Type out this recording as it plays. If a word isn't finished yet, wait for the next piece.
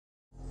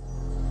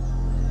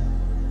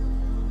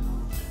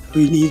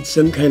We need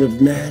some kind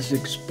of mass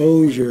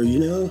exposure, you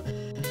know?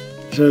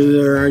 So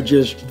there aren't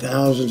just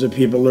thousands of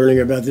people learning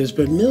about this,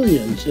 but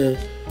millions.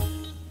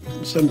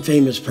 Some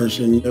famous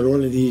person on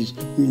one of these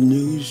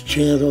news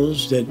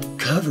channels that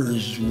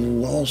covers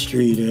Wall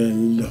Street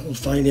and the whole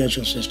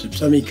financial system,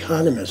 some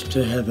economist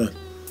to have a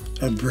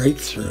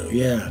breakthrough,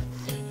 yeah.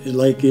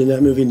 Like in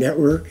that movie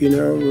Network, you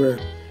know, where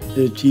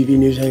the TV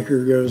news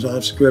anchor goes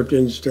off script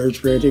and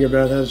starts ranting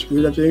about how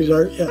screwed up things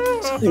are. Yeah,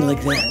 something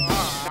like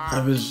that. I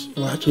was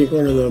watching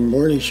one of the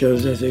morning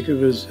shows, I think it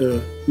was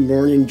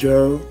Morning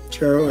Joe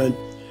show, and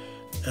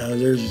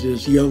there's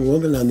this young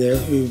woman on there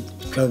who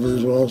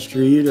covers Wall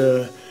Street,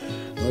 the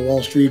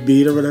Wall Street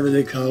Beat or whatever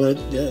they call it.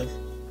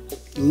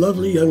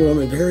 Lovely young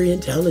woman, very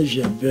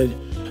intelligent, but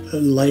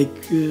like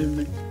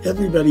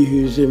everybody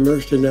who's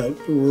immersed in that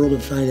world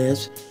of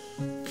finance,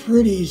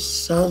 pretty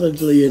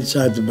solidly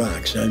inside the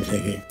box, I'm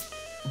thinking.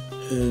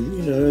 And,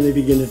 you know, they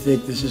begin to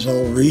think this is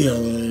all real,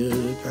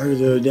 part of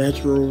the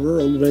natural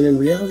world, when in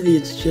reality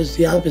it's just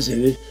the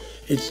opposite.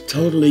 It's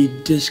totally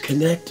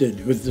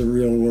disconnected with the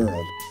real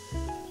world,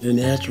 the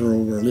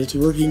natural world. It's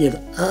working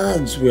at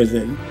odds with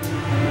it.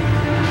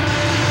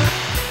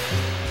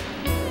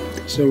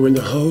 So when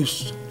the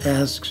host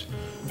asks,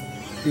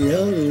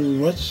 well,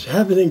 what's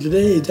happening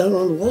today down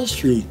on Wall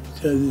Street?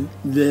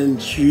 Then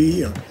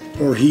she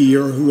or he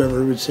or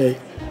whoever would say,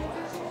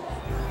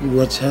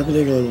 what's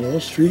happening on Wall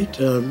Street?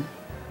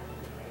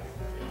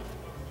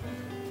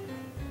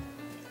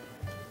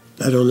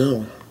 I don't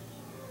know.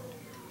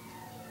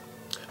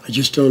 I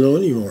just don't know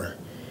anymore.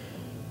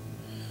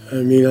 I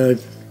mean,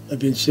 I've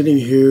been sitting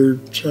here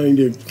trying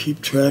to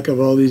keep track of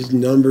all these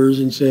numbers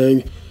and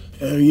saying,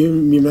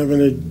 you might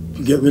want to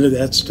get rid of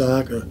that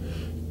stock, or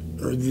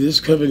this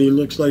company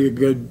looks like a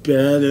good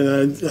bet,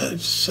 and I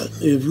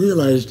suddenly have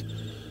realized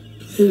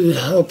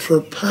how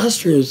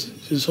preposterous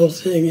this whole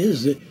thing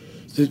is.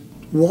 That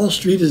Wall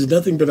Street is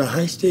nothing but a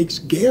high-stakes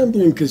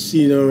gambling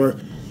casino or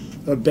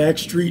a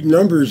backstreet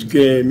numbers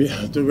game,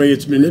 the way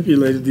it's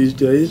manipulated these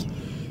days,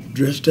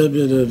 dressed up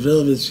in a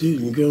velvet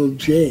suit and gold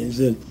chains.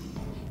 And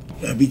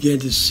I began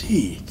to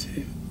see,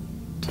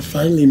 to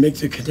finally make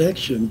the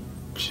connection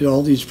to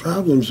all these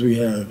problems we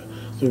have,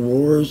 the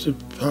wars, the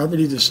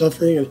poverty, the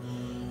suffering, and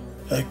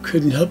I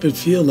couldn't help but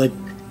feel like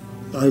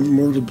I'm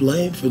more to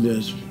blame for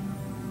this,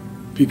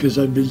 because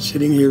I've been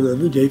sitting here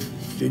every day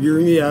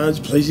figuring the odds,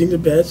 placing the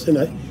bets, and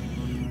I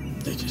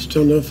just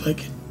don't know if I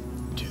can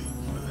do.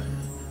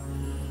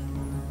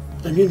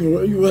 I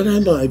mean, what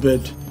am I?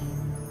 But,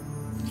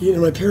 you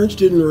know, my parents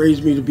didn't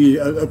raise me to be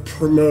a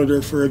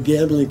promoter for a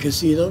gambling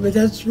casino, but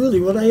that's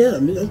really what I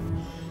am. You know?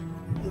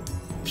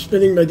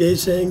 Spending my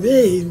days saying,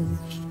 hey,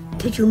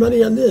 put your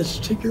money on this,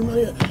 take your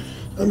money on.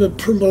 I'm a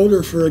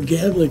promoter for a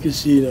gambling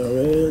casino,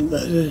 and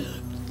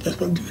I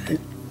don't do it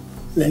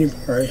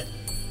anymore.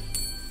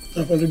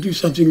 I want to do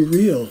something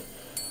real,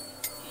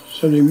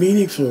 something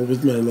meaningful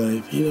with my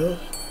life, you know?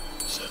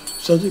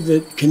 Something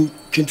that can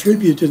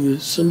contribute to the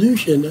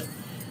solution.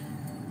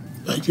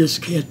 I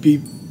just can't be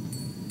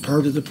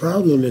part of the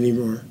problem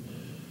anymore.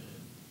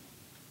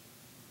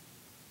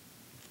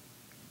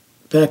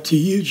 Back to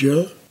you,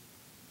 Joe.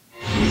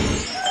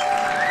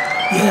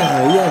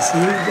 Yeah, see,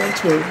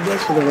 that's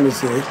what I want to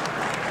say.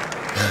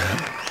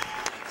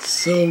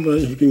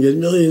 Somebody who can get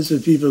millions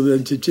of people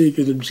then to take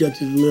an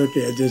objective look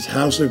at this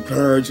house of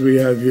cards we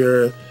have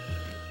here.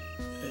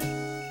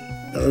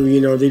 Oh,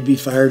 you know, they'd be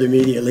fired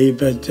immediately,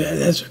 but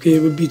that's okay.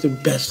 It would be the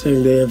best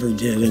thing they ever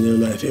did in their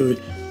life. It would,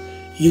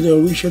 you know,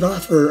 we should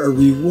offer a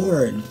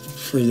reward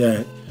for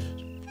that.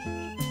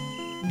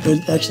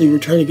 But actually, we're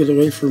trying to get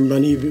away from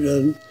money.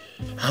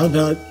 How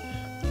about,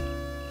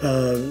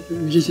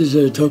 just as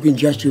a token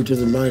gesture to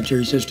the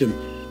monetary system,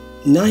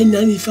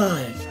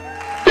 $9.95.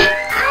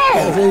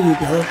 Yeah, there you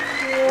go.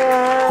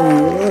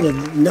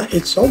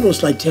 It's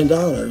almost like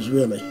 $10,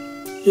 really.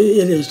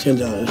 It is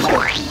 $10.